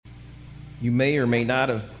You may or may not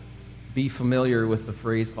be familiar with the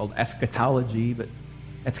phrase called eschatology, but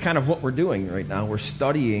that's kind of what we're doing right now. We're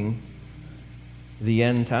studying the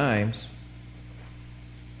end times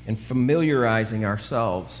and familiarizing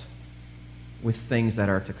ourselves with things that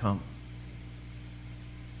are to come.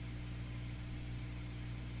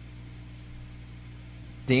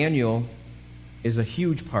 Daniel is a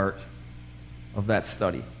huge part of that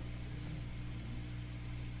study.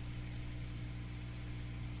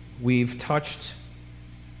 We've touched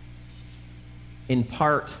in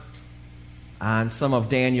part on some of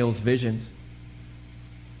Daniel's visions.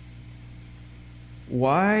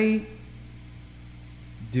 Why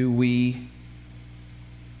do we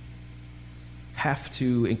have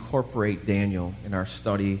to incorporate Daniel in our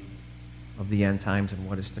study of the end times and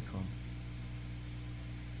what is to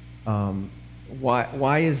come?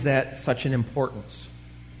 Why is that such an importance?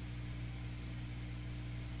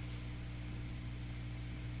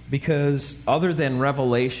 Because other than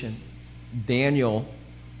Revelation, Daniel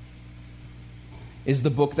is the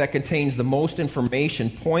book that contains the most information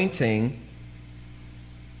pointing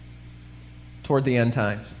toward the end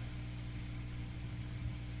times.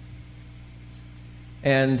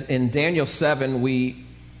 And in Daniel 7, we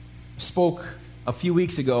spoke a few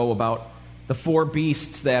weeks ago about the four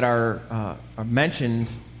beasts that are mentioned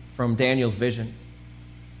from Daniel's vision.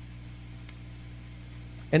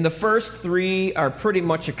 And the first three are pretty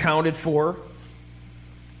much accounted for.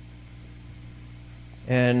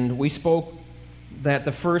 And we spoke that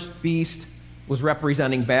the first beast was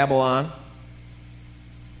representing Babylon.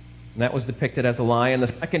 And that was depicted as a lion. The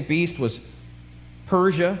second beast was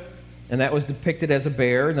Persia, and that was depicted as a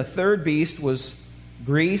bear. And the third beast was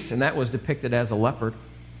Greece, and that was depicted as a leopard.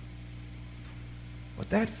 But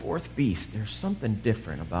that fourth beast, there's something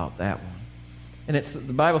different about that one. And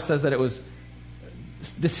the Bible says that it was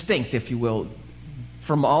distinct, if you will,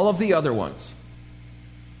 from all of the other ones.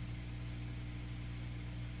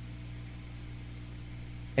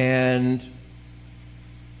 And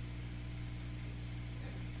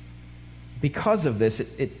because of this,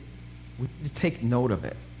 we need to take note of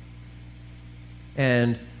it.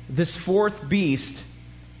 And this fourth beast,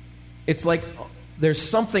 it's like there's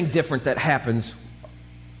something different that happens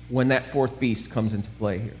when that fourth beast comes into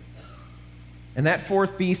play here. And that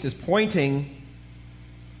fourth beast is pointing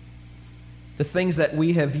to things that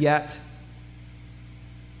we have yet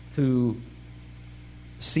to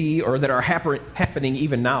see or that are happening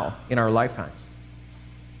even now in our lifetimes.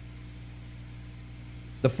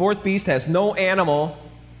 The fourth beast has no animal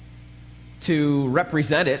to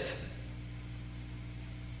represent it.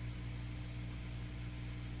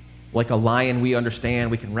 Like a lion we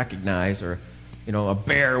understand, we can recognize, or a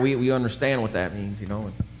bear, we understand what that means,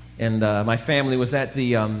 And my family was at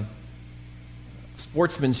the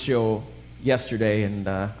sportsman's show yesterday, and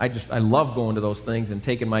I love going to those things and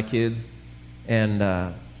taking my kids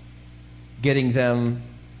and getting them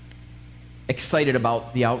excited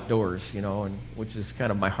about the outdoors, and which is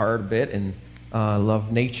kind of my heart a bit, and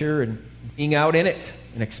love nature and being out in it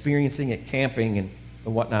and experiencing it, camping and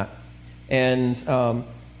whatnot. And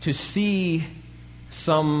to see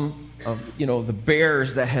some of, the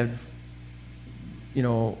bears that have,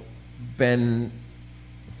 been,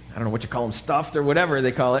 I don't know what you call them, stuffed or whatever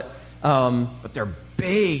they call it, but they're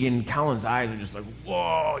big, and Colin's eyes are just like,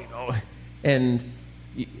 whoa, And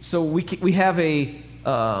so we have a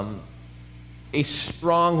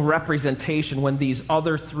strong representation when these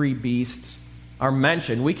other three beasts are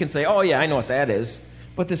mentioned. We can say, oh yeah, I know what that is.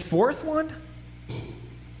 But this fourth one,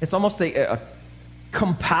 it's almost a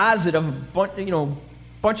composite of a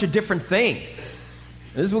bunch of different things.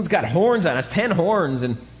 And this one's got horns on it. It's 10 horns,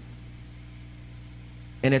 and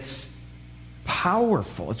it's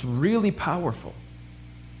powerful. It's really powerful.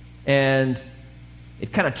 And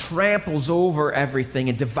it kind of tramples over everything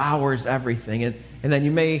and devours everything. And then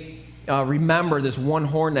you may remember this one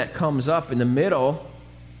horn that comes up in the middle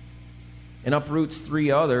and uproots three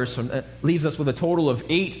others. So that leaves us with a total of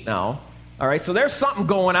 8 now. All right, so there's something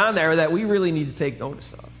going on there that we really need to take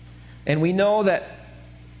notice of. And we know that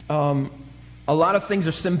a lot of things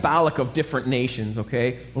are symbolic of different nations,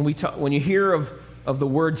 okay? When you hear of the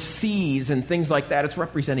word seas and things like that, it's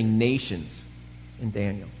representing nations in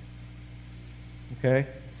Daniel. Okay?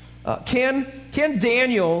 Can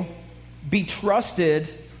Daniel be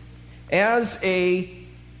trusted as a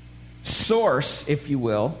source, if you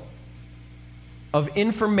will, of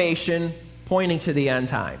information pointing to the end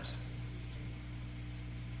times?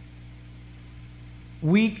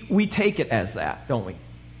 We take it as that, don't we?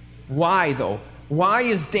 Why, though? Why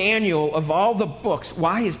is Daniel, of all the books,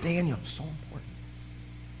 why is Daniel so important?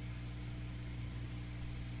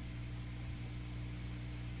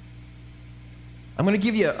 I'm going to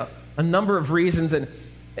give you a number of reasons, and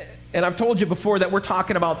I've told you before that we're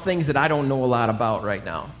talking about things that I don't know a lot about right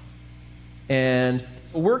now. And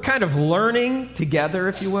we're kind of learning together,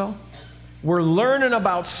 if you will. We're learning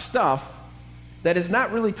about stuff that is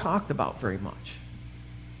not really talked about very much.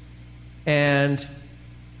 And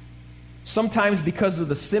sometimes because of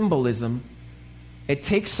the symbolism, it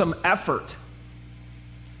takes some effort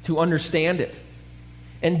to understand it.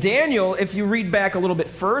 And Daniel, if you read back a little bit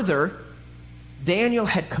further, Daniel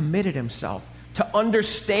had committed himself to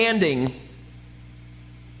understanding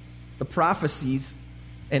the prophecies,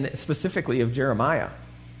 and specifically of Jeremiah.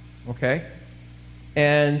 Okay?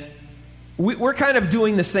 And we're kind of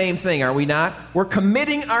doing the same thing, are we not? We're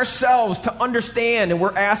committing ourselves to understand, and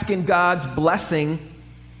we're asking God's blessing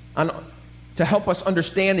to help us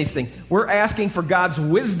understand these things. We're asking for God's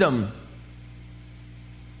wisdom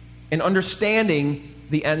in understanding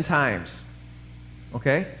the end times.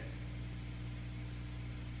 Okay?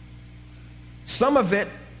 Some of it,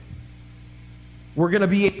 we're going to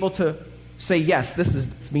be able to say, yes,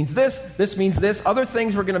 this means this means this. Other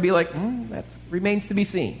things we're going to be like, that remains to be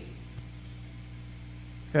seen.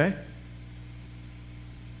 Okay?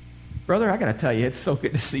 Brother, I got to tell you, it's so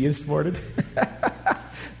good to see you this morning.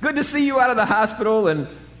 Good to see you out of the hospital and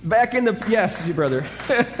back in the... Yes, you brother.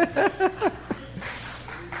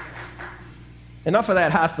 Enough of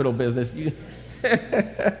that hospital business.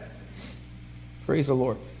 Praise the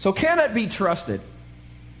Lord. So can it be trusted?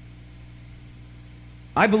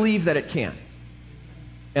 I believe that it can.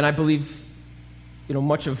 And I believe,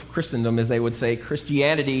 much of Christendom, as they would say,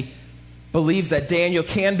 Christianity believes that Daniel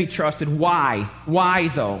can be trusted. Why? Why,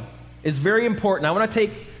 though, is very important. I want to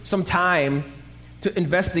take some time to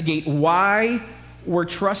investigate why we're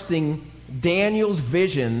trusting Daniel's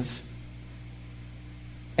visions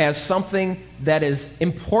as something that is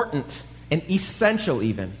important and essential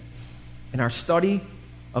even in our study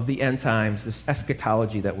of the end times, this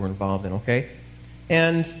eschatology that we're involved in, okay?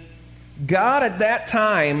 And God at that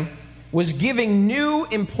time was giving new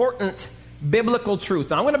important biblical truth.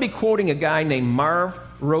 Now, I'm going to be quoting a guy named Marv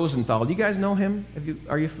Rosenthal. Do you guys know him?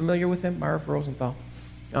 Are you familiar with him, Marv Rosenthal?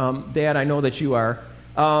 Dad, I know that you are.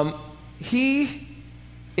 He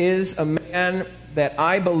is a man that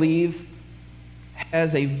I believe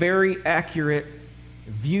has a very accurate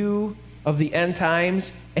view of the end times,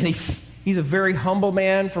 and he's a very humble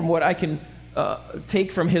man from what I can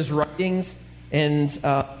take from his writings. And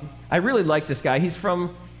I really like this guy. He's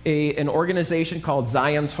from an organization called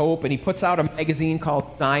Zion's Hope, and he puts out a magazine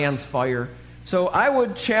called Zion's Fire. So I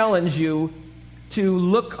would challenge you to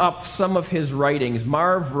look up some of his writings.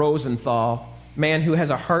 Marv Rosenthal, man who has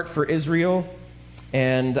a heart for Israel,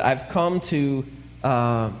 and I've come to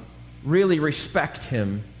really respect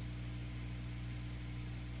him.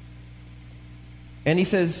 And he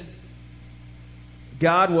says,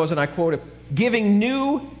 God was, and I quote it, giving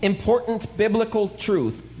new, important biblical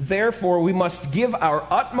truth. Therefore, we must give our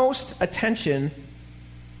utmost attention,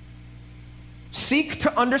 seek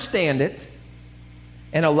to understand it,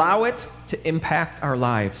 and allow it to impact our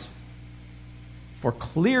lives. For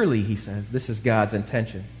clearly, he says, this is God's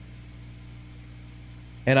intention.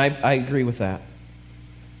 And I agree with that.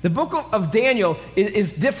 The book of Daniel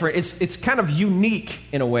is different. It's kind of unique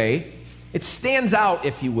in a way. It stands out,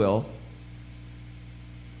 if you will,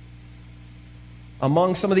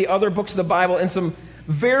 among some of the other books of the Bible in some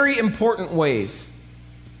very important ways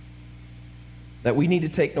that we need to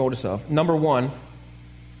take notice of. Number one,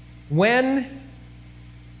 when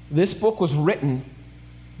this book was written,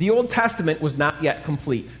 the Old Testament was not yet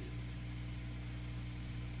complete.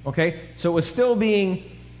 Okay? So it was still being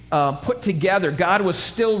put together. God was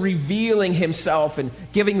still revealing himself and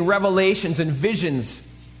giving revelations and visions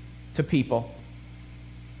to people.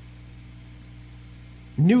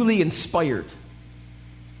 Newly inspired,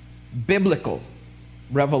 biblical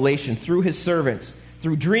revelation through his servants,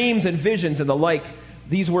 through dreams and visions and the like.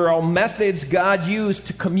 These were all methods God used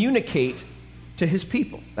to communicate to his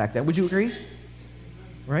people back then. Would you agree?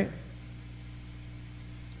 Right?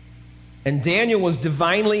 And Daniel was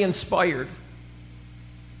divinely inspired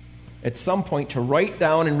at some point to write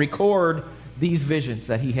down and record these visions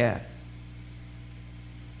that he had.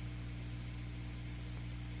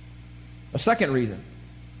 A second reason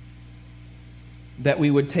that we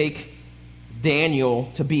would take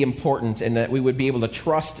Daniel to be important and that we would be able to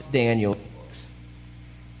trust Daniel.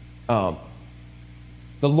 The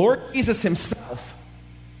Lord Jesus himself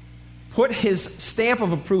put his stamp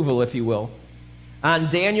of approval, if you will, on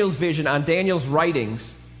Daniel's vision, on Daniel's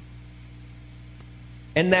writings,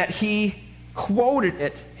 and that he quoted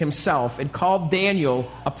it himself and called Daniel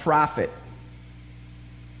a prophet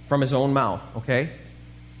from his own mouth, okay?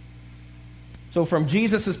 So from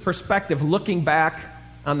Jesus' perspective, looking back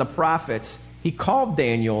on the prophets, he called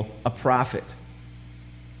Daniel a prophet.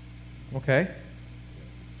 Okay?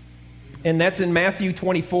 And that's in Matthew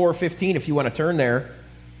 24:15, if you want to turn there.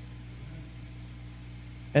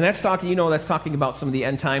 And that's talking about some of the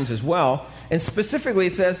end times as well. And specifically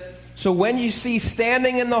it says, so when you see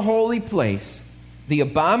standing in the holy place the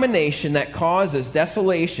abomination that causes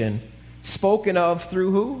desolation, spoken of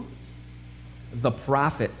through who? The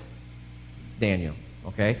prophet Daniel.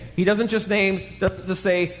 Okay? He doesn't just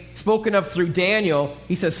say spoken of through Daniel.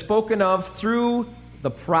 He says spoken of through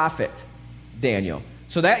the prophet Daniel.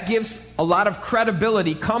 So that gives a lot of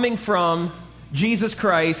credibility coming from Jesus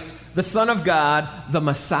Christ, the Son of God, the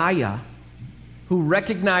Messiah, who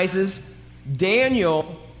recognizes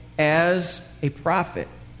Daniel as a prophet.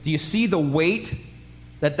 Do you see the weight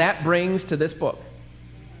that brings to this book?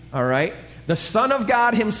 All right? The Son of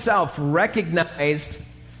God himself recognized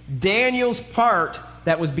Daniel's part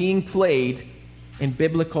that was being played in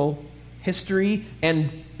biblical history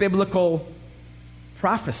and biblical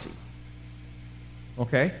prophecy.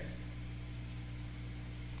 Okay?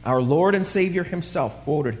 Our Lord and Savior himself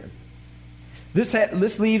quoted him.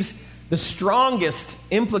 This leaves the strongest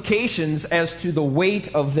implications as to the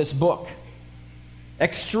weight of this book.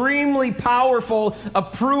 Extremely powerful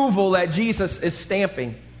approval that Jesus is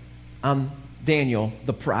stamping on Daniel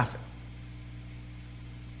the prophet.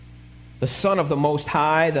 The Son of the Most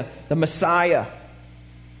High, the Messiah,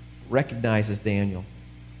 recognizes Daniel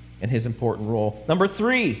and his important role. Number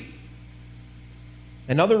 3,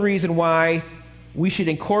 another reason why we should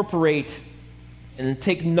incorporate and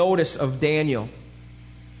take notice of Daniel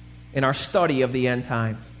in our study of the end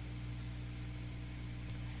times.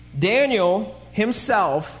 Daniel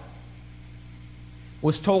himself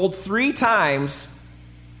was told 3 times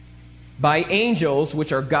by angels,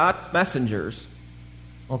 which are God's messengers,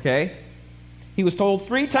 okay? He was told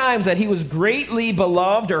 3 times that he was greatly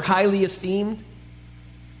beloved or highly esteemed,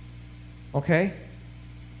 okay?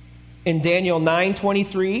 In Daniel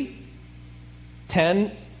 9:23,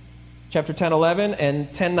 chapter 10:11,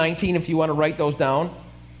 and 10:19, if you want to write those down.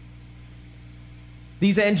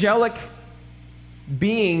 These angelic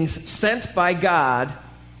beings sent by God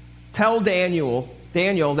tell Daniel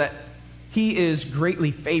that he is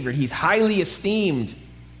greatly favored. He's highly esteemed.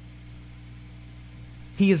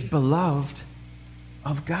 He is beloved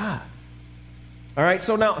of God. All right,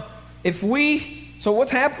 so now,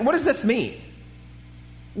 what's happened? What does this mean?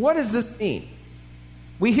 What does this mean?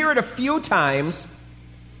 We hear it a few times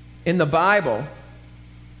in the Bible.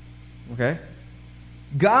 Okay?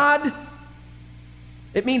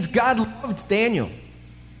 It means God loved Daniel.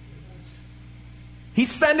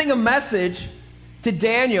 He's sending a message to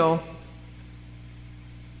Daniel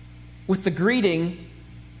with the greeting,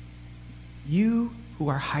 you who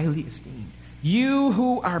are highly esteemed, you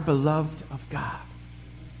who are beloved of God.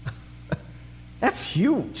 That's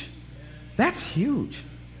huge. That's huge.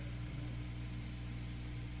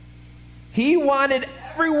 He wanted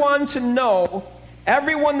everyone to know,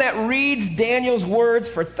 everyone that reads Daniel's words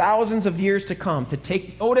for thousands of years to come, to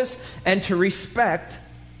take notice and to respect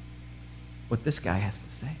what this guy has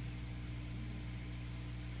to say.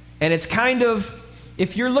 And it's kind of,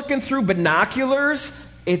 if you're looking through binoculars,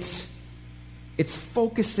 it's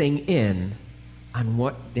focusing in on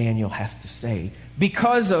what Daniel has to say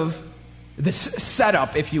because of this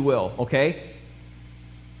setup, if you will, okay?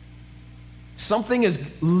 Something is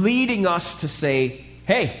leading us to say,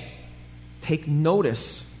 hey, take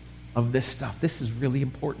notice of this stuff. This is really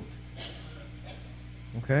important.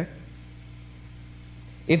 Okay?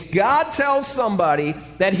 If God tells somebody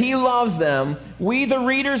that he loves them, we, the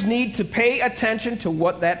readers, need to pay attention to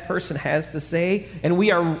what that person has to say, and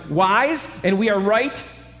we are wise and we are right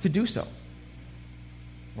to do so.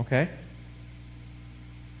 Okay?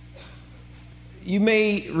 You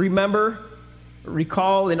may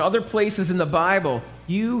recall in other places in the Bible,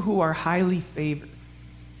 you who are highly favored.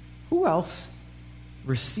 Who else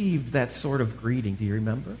received that sort of greeting? Do you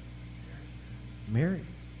remember? Mary.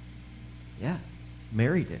 Yeah,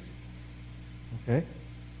 Mary did. Okay?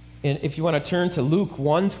 And if you want to turn to Luke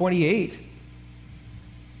 1:28,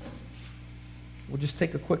 we'll just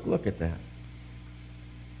take a quick look at that.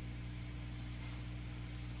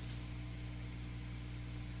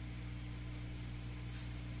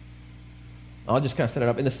 I'll just kind of set it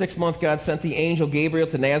up. In the 6th month, God sent the angel Gabriel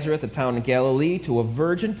to Nazareth, a town in Galilee, to a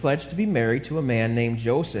virgin pledged to be married to a man named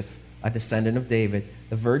Joseph, a descendant of David.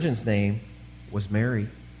 The virgin's name was Mary.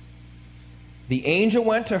 The angel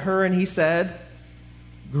went to her and he said,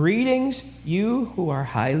 "Greetings, you who are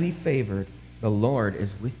highly favored. The Lord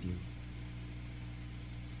is with you."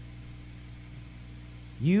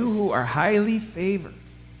 You who are highly favored.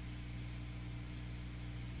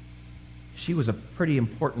 She was a pretty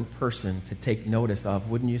important person to take notice of,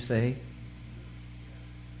 wouldn't you say?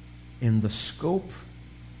 In the scope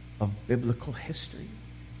of biblical history.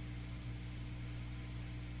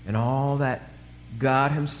 And all that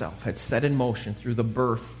God himself had set in motion through the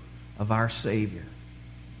birth of our Savior,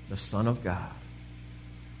 the Son of God.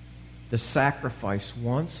 The sacrifice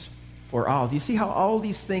once for all. Do you see how all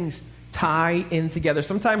these things tie in together?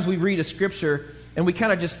 Sometimes we read a scripture and we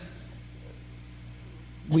kind of just,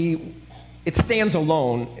 it stands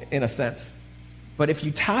alone in a sense. But if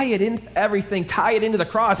you tie it into everything, tie it into the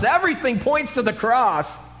cross, everything points to the cross.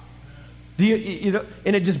 You know,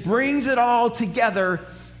 and it just brings it all together.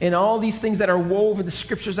 And all these things that are woven, the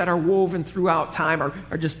scriptures that are woven throughout time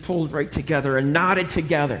are just pulled right together and knotted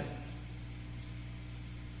together.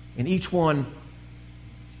 And each one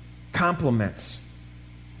complements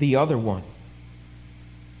the other one.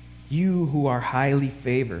 You who are highly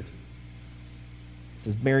favored. It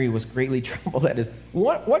says Mary was greatly troubled at his.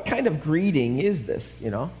 What kind of greeting is this, you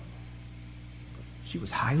know? She was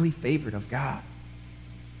highly favored of God.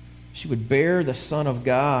 She would bear the Son of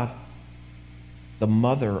God, the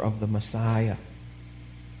mother of the Messiah.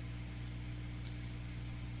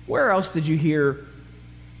 Where else did you hear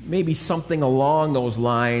maybe something along those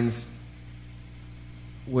lines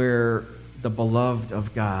where the beloved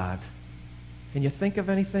of God? Can you think of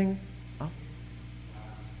anything? Oh.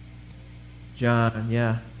 John,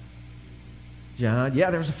 yeah. John, yeah,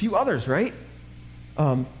 there's a few others, right?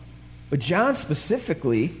 But John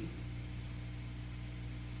specifically,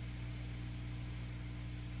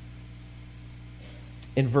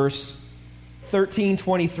 in verse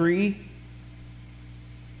 13:23,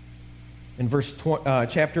 in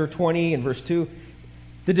chapter 20 and verse 2,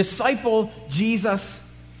 the disciple Jesus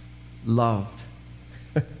loved.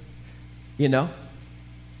 You know?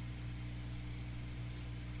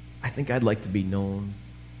 I think I'd like to be known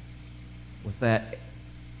with that,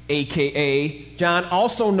 a.k.a. John,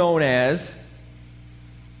 also known as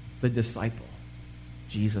the disciple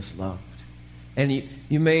Jesus loved. And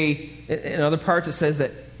you may, in other parts it says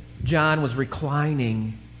that John was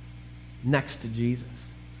reclining next to Jesus.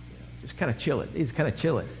 Just kind of chilling. He's kind of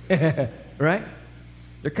chilling. Right?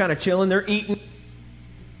 They're kind of chilling. They're eating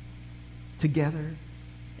together.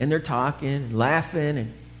 And they're talking and laughing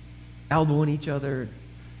and elbowing each other.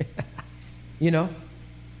 You know?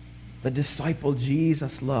 The disciple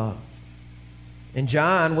Jesus loved. And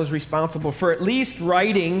John was responsible for at least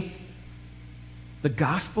writing the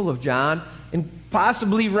Gospel of John, and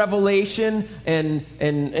possibly Revelation, and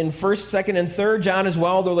 1st, 2nd, and 3rd John as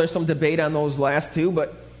well, though there's some debate on those last two.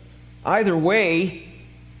 But either way,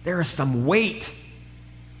 there is some weight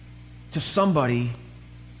to somebody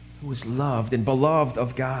who is loved and beloved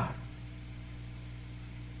of God.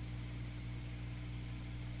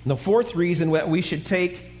 And the fourth reason that we should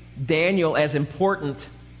take Daniel as important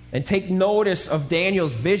and take notice of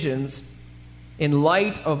Daniel's visions in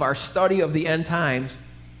light of our study of the end times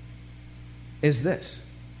is this.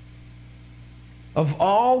 Of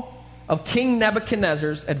all of King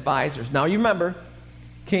Nebuchadnezzar's advisors. Now you remember,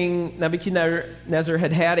 King Nebuchadnezzar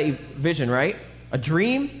had a vision, right? A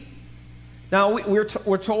dream. Now we're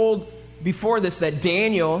told before this that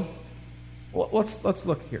Daniel, let's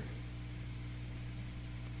look here.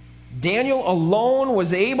 Daniel alone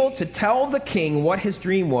was able to tell the king what his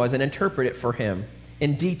dream was and interpret it for him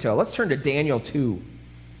in detail. Let's turn to Daniel 2,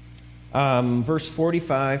 verse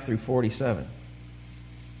 45 through 47.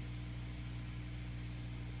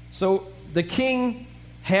 So the king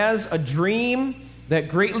has a dream that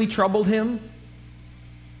greatly troubled him.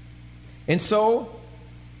 And so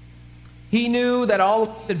he knew that all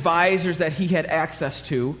the advisors that he had access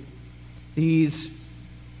to, these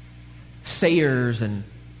sayers and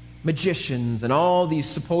magicians and all these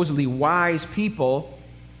supposedly wise people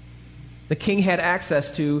the king had access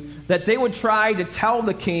to, that they would try to tell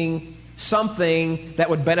the king something that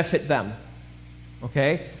would benefit them.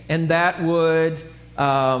 Okay? And that would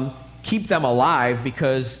keep them alive,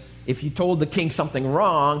 because if you told the king something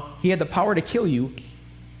wrong, he had the power to kill you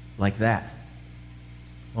like that.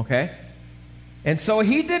 Okay? And so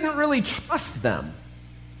he didn't really trust them.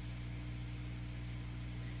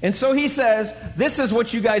 And so he says, this is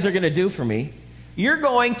what you guys are going to do for me. You're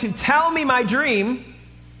going to tell me my dream,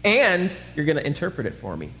 and you're going to interpret it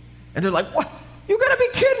for me. And they're like, what? You got to be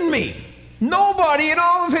kidding me. Nobody in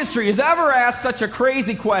all of history has ever asked such a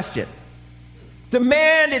crazy question,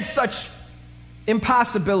 demanded such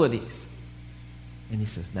impossibilities. And he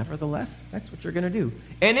says, nevertheless, that's what you're going to do.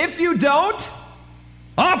 And if you don't,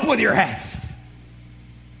 off with your heads.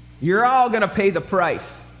 You're all going to pay the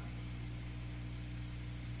price.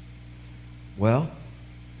 Well,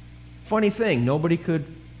 funny thing, nobody could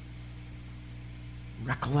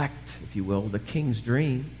recollect, if you will, the king's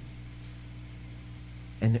dream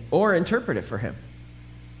or interpret it for him.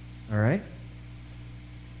 All right?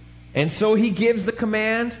 And so he gives the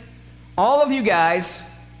command, all of you guys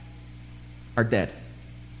are dead.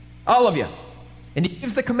 All of you. And he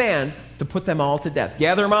gives the command to put them all to death.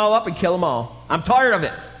 Gather them all up and kill them all. I'm tired of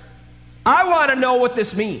it. I want to know what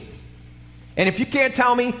this means. And if you can't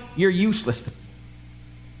tell me, you're useless.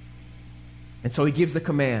 And so he gives the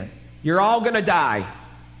command. You're all going to die.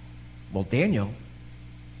 Well, Daniel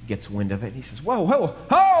gets wind of it. And he says, whoa,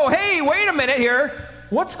 hey, wait a minute here.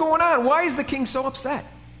 What's going on? Why is the king so upset?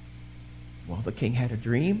 Well, the king had a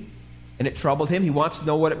dream, and it troubled him. He wants to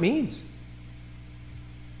know what it means.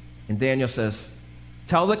 And Daniel says,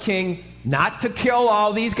 tell the king not to kill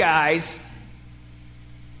all these guys,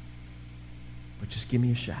 but just give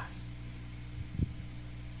me a shot.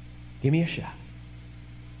 Give me a shot.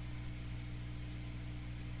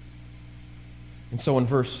 And so in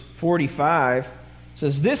verse 45, it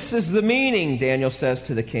says, this is the meaning, Daniel says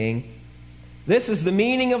to the king. This is the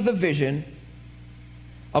meaning of the vision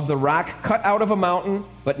of the rock cut out of a mountain,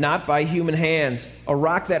 but not by human hands. A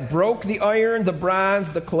rock that broke the iron, the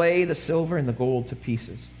bronze, the clay, the silver, and the gold to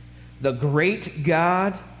pieces. The great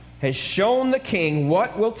God has shown the king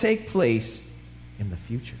what will take place in the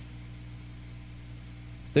future.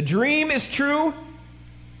 The dream is true,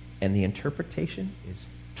 and the interpretation is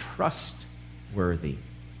trustworthy.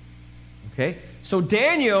 Okay? So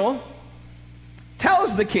Daniel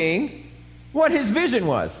tells the king what his vision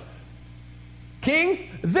was. King,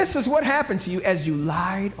 this is what happened to you as you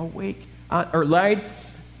lied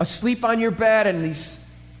asleep on your bed, and these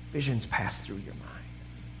visions passed through your mind.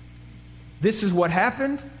 This is what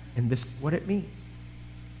happened, and this is what it means.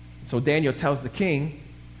 So Daniel tells the king,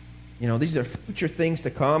 these are future things to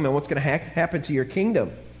come and what's going to happen to your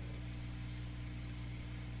kingdom.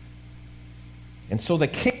 And so the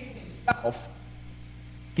king himself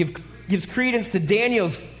gives credence to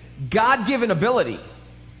Daniel's God-given ability,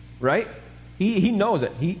 right? He knows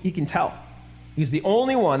it. He can tell. He's the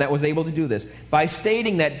only one that was able to do this by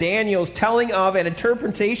stating that Daniel's telling of and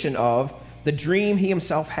interpretation of the dream he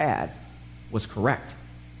himself had was correct.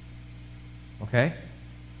 Okay?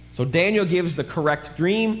 So Daniel gives the correct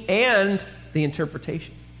dream and the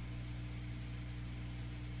interpretation.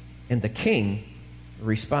 And the king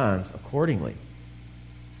responds accordingly.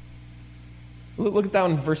 Look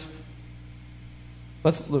down in verse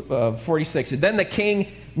 46. Then the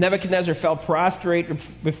king Nebuchadnezzar fell prostrate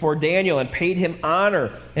before Daniel and paid him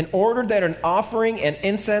honor and ordered that an offering and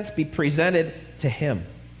incense be presented to him.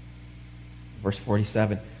 Verse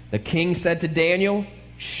 47. The king said to Daniel,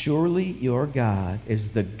 surely your God is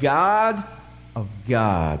the God of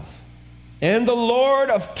gods and the Lord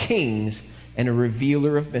of kings and a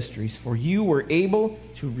revealer of mysteries, for you were able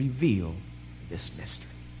to reveal this mystery.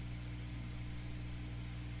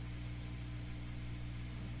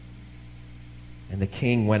 And the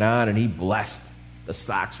king went on and he blessed the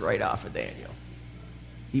socks right off of Daniel.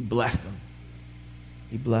 He blessed him.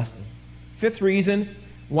 He blessed him. Fifth reason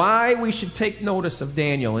why we should take notice of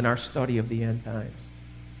Daniel in our study of the end times.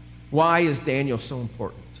 Why is Daniel so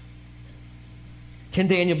important? Can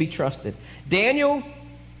Daniel be trusted? Daniel,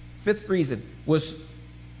 fifth reason, was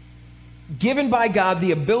given by God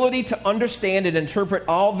the ability to understand and interpret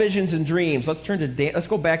all visions and dreams. Let's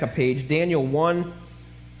go back a page. Daniel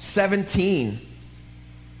 1:17.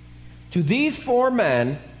 To these four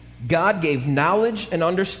men, God gave knowledge and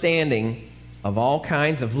understanding of all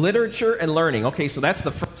kinds of literature and learning. Okay, so that's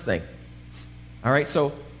the first thing. All right,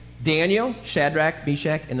 so Daniel, Shadrach,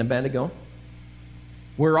 Meshach, and Abednego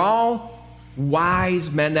were all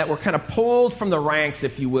wise men that were kind of pulled from the ranks,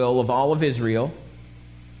 if you will, of all of Israel.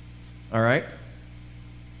 All right?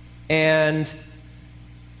 And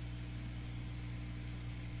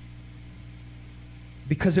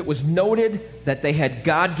because it was noted that they had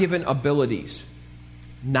God-given abilities,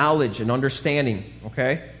 knowledge and understanding,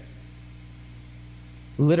 okay?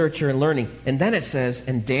 Literature and learning. And then it says,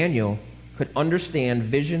 and Daniel could understand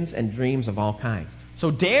visions and dreams of all kinds.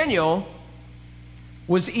 So Daniel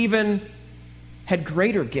had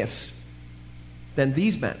greater gifts than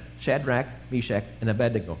these men, Shadrach, Meshach, and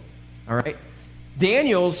Abednego. All right?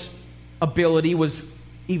 Daniel's ability was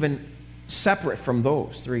even separate from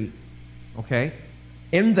those three, okay?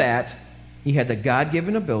 In that, he had the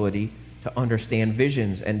God-given ability to understand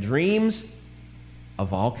visions and dreams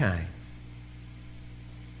of all kinds.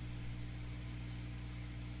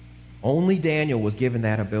 Only Daniel was given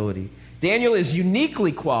that ability. Daniel is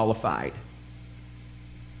uniquely qualified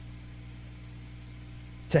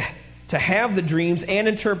to to have the dreams and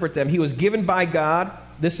interpret them. He was given by God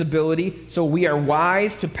this ability, so we are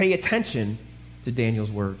wise to pay attention to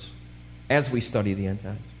Daniel's words as we study the end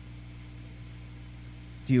times.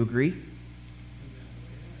 Do you agree?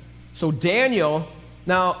 So Daniel,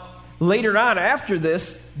 now later on after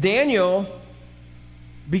this, Daniel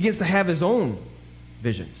begins to have his own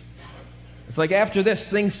visions. It's like after this,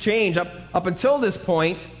 things change. Up until this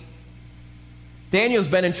point, Daniel's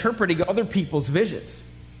been interpreting other people's visions.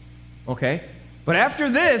 Okay? But after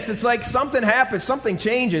this, it's like something happens, something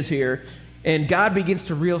changes here, and God begins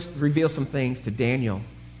to reveal some things to Daniel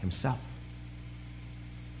himself.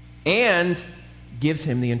 And gives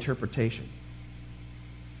him the interpretation.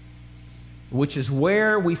 Which is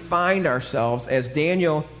where we find ourselves as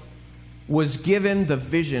Daniel was given the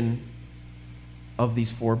vision of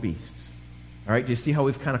these four beasts. All right, do you see how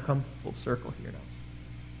we've kind of come full circle here now?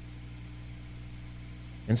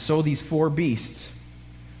 And so these four beasts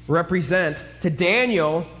represent, to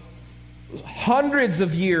Daniel, hundreds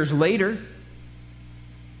of years later.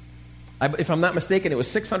 If I'm not mistaken, it was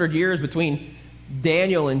 600 years between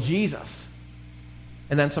Daniel and Jesus.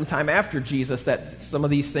 And then sometime after Jesus that some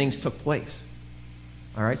of these things took place.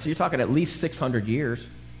 All right, so you're talking at least 600 years.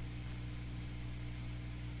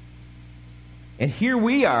 And here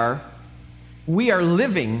we are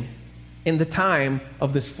living in the time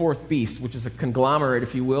of this fourth beast, which is a conglomerate,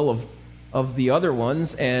 if you will, of the other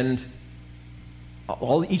ones. And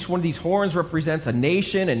each one of these horns represents a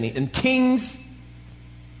nation and kings,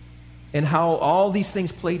 and how all these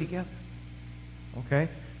things play together. Okay?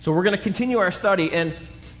 So we're going to continue our study, and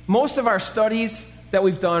most of our studies that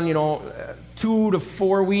we've done, 2 to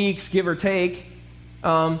 4 weeks, give or take,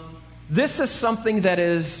 this is something that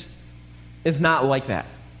is not like that.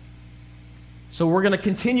 So we're going to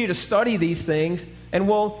continue to study these things, and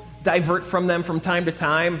we'll divert from them from time to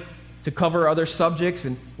time to cover other subjects,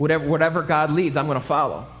 and whatever God leads, I'm going to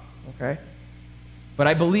follow. Okay? But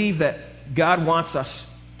I believe that God wants us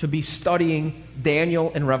to be studying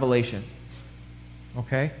Daniel and Revelation.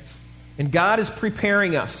 Okay? And God is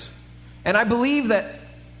preparing us. And I believe that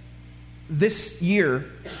this year,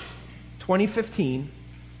 2015,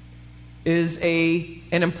 is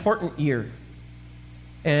an important year.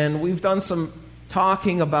 And we've done some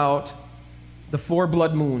talking about the 4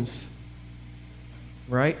 blood moons,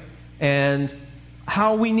 right? And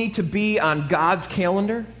how we need to be on God's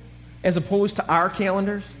calendar as opposed to our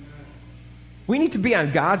calendars. We need to be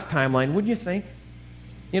on God's timeline, wouldn't you think?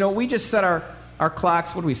 We just set our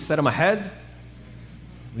clocks, what do we set them ahead?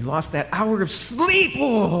 We lost that hour of sleep.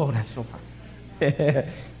 Oh, that's so hard.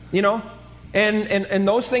 And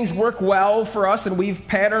those things work well for us, and we've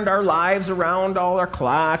patterned our lives around all our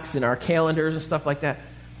clocks and our calendars and stuff like that.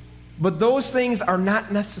 But those things are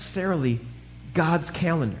not necessarily God's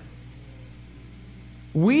calendar.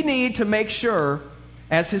 We need to make sure,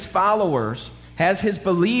 as His followers, as His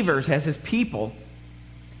believers, as His people,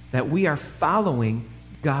 that we are following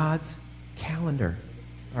God's calendar.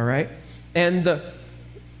 All right? And the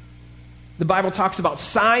Bible talks about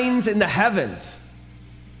signs in the heavens.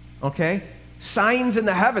 Okay? Signs in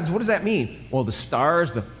the heavens. What does that mean? Well, the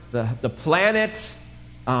stars, the planets,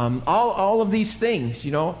 all of these things,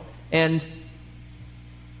 and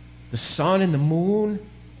the sun and the moon.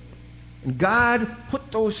 And God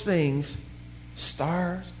put those things,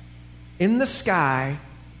 stars, in the sky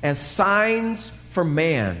as signs for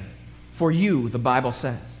man, for you, the Bible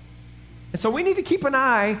says. And so we need to keep an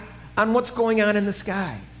eye on what's going on in the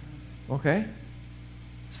sky. Okay?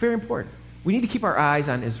 It's very important. We need to keep our eyes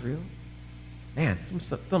on Israel. Man,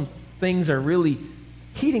 some things are really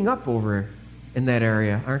heating up over in that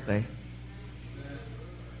area, aren't they?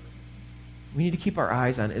 We need to keep our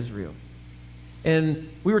eyes on Israel. And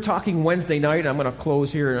we were talking Wednesday night, and I'm going to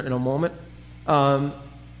close here in a moment,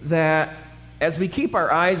 that as we keep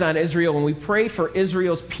our eyes on Israel and we pray for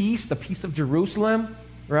Israel's peace, the peace of Jerusalem,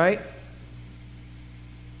 right?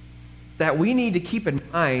 That we need to keep in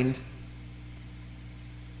mind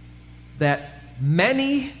that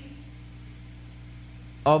many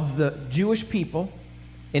of the Jewish people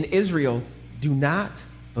in Israel do not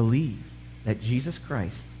believe that Jesus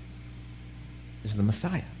Christ is the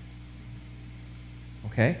Messiah.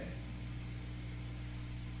 Okay?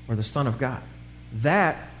 Or the Son of God.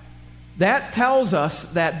 That tells us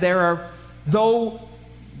that there are, though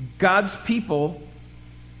God's people,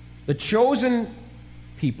 the chosen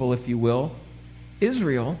people, if you will,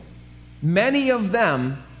 Israel, many of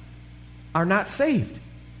them are not saved.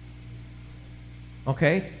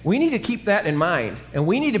 Okay? We need to keep that in mind. And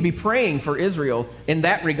we need to be praying for Israel in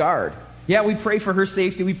that regard. Yeah, we pray for her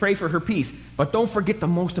safety, we pray for her peace. But don't forget the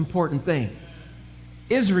most important thing.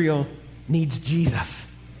 Israel needs Jesus.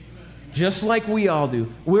 just like we all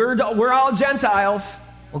do. We're all Gentiles.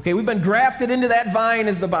 Okay, we've been grafted into that vine,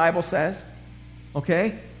 as the Bible says.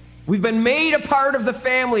 Okay? We've been made a part of the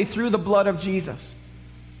family through the blood of Jesus.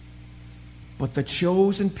 But the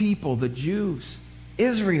chosen people, the Jews,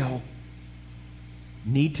 Israel,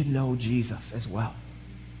 need to know Jesus as well.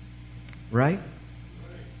 Right?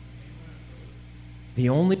 The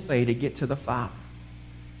only way to get to the Father,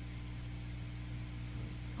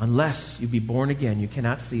 unless you be born again, you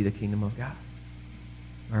cannot see the kingdom of God.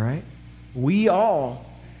 All right? We all,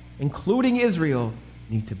 including Israel,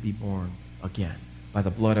 need to be born again by the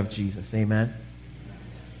blood of Jesus. Amen?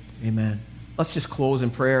 Amen. Let's just close in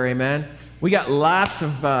prayer. Amen? We got lots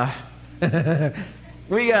of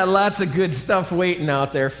good stuff waiting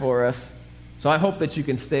out there for us. So I hope that you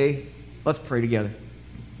can stay. Let's pray together.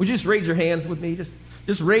 Would you just raise your hands with me?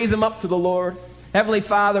 Just raise them up to the Lord. Heavenly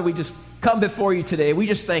Father, we just come before you today. We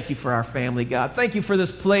just thank you for our family, God. Thank you for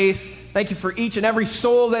this place. Thank you for each and every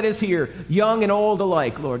soul that is here, young and old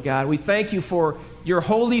alike, Lord God. We thank you for your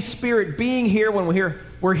Holy Spirit being here when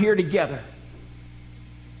we're here together.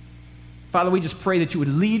 Father, we just pray that you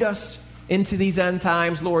would lead us into these end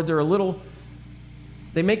times. Lord,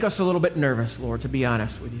 they make us a little bit nervous, Lord, to be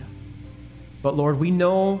honest with you. But Lord, we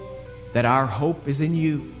know that our hope is in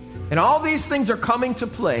you. And all these things are coming to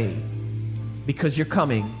play because you're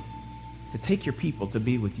coming to take your people to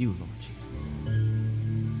be with you, Lord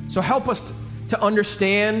Jesus. So help us to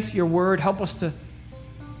understand your word. Help us to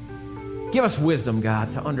give us wisdom,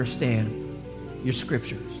 God, to understand your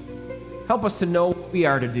scriptures. Help us to know what we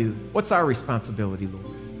are to do. What's our responsibility, Lord?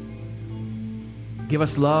 Give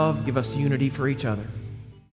us love. Give us unity for each other.